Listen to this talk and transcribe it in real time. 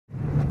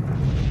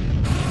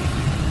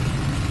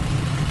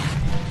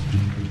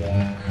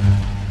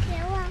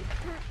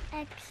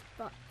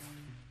Xbox.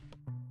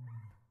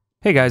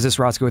 Hey guys, it's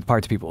Roscoe with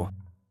Parts People.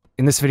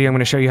 In this video, I'm going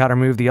to show you how to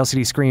remove the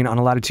LCD screen on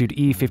a Latitude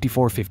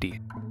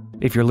E5450.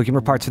 If you're looking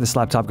for parts for this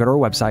laptop, go to our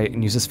website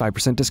and use this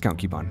 5% discount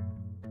coupon.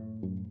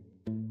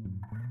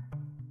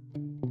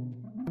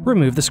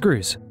 Remove the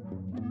screws.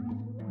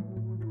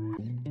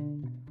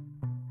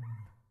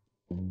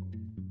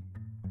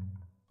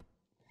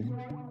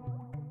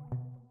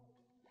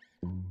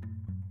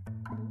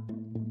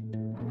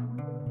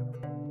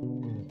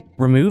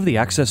 Remove the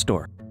access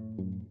door.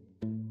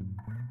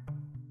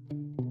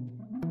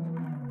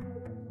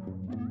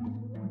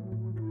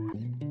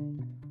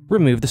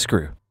 Remove the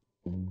screw.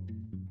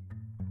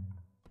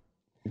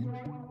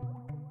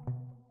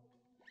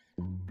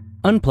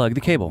 Unplug the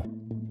cable.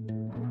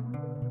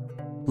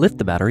 Lift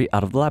the battery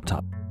out of the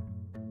laptop.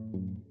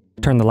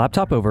 Turn the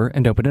laptop over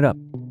and open it up.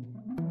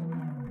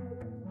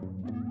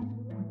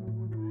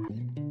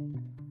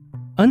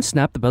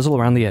 Unsnap the bezel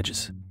around the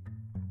edges.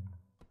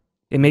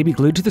 It may be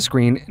glued to the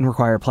screen and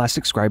require a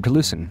plastic scribe to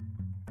loosen.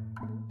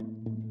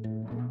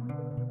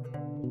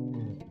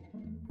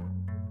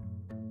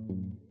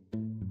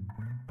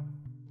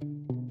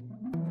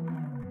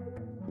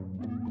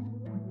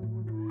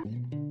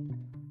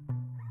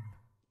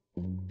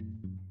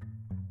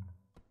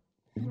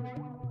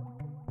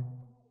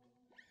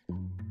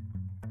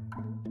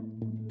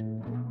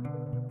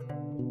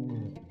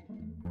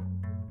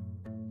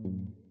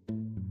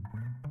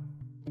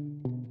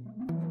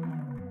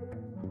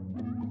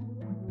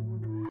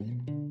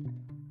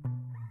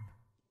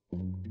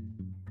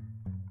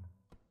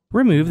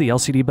 Remove the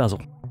LCD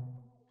bezel.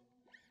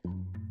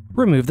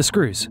 Remove the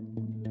screws.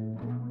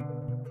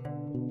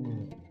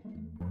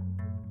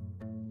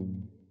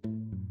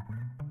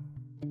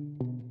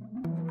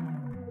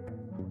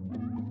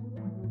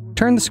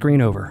 Turn the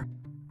screen over.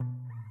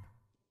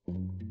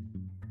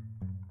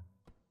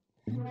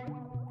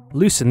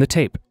 Loosen the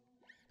tape.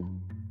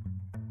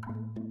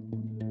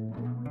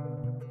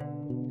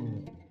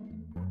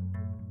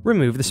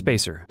 Remove the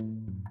spacer.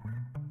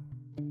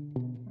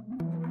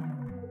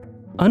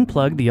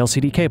 Unplug the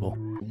LCD cable.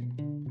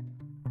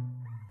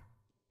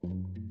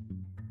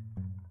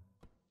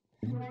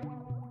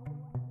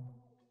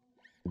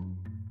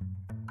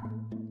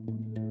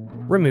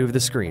 Remove the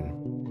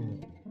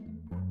screen.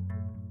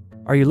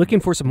 Are you looking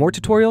for some more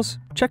tutorials?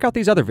 Check out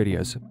these other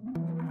videos.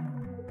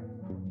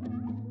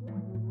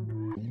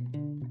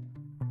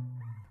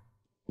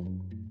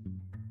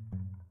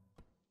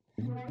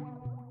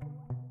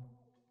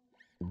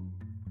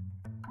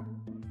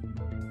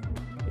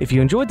 If you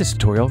enjoyed this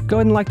tutorial, go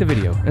ahead and like the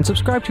video and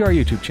subscribe to our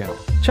YouTube channel.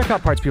 Check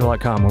out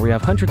PartsPeople.com where we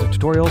have hundreds of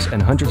tutorials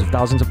and hundreds of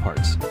thousands of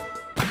parts.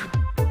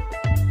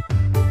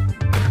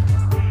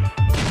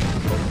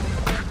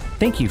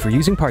 Thank you for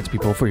using Parts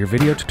People for your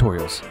video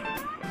tutorials.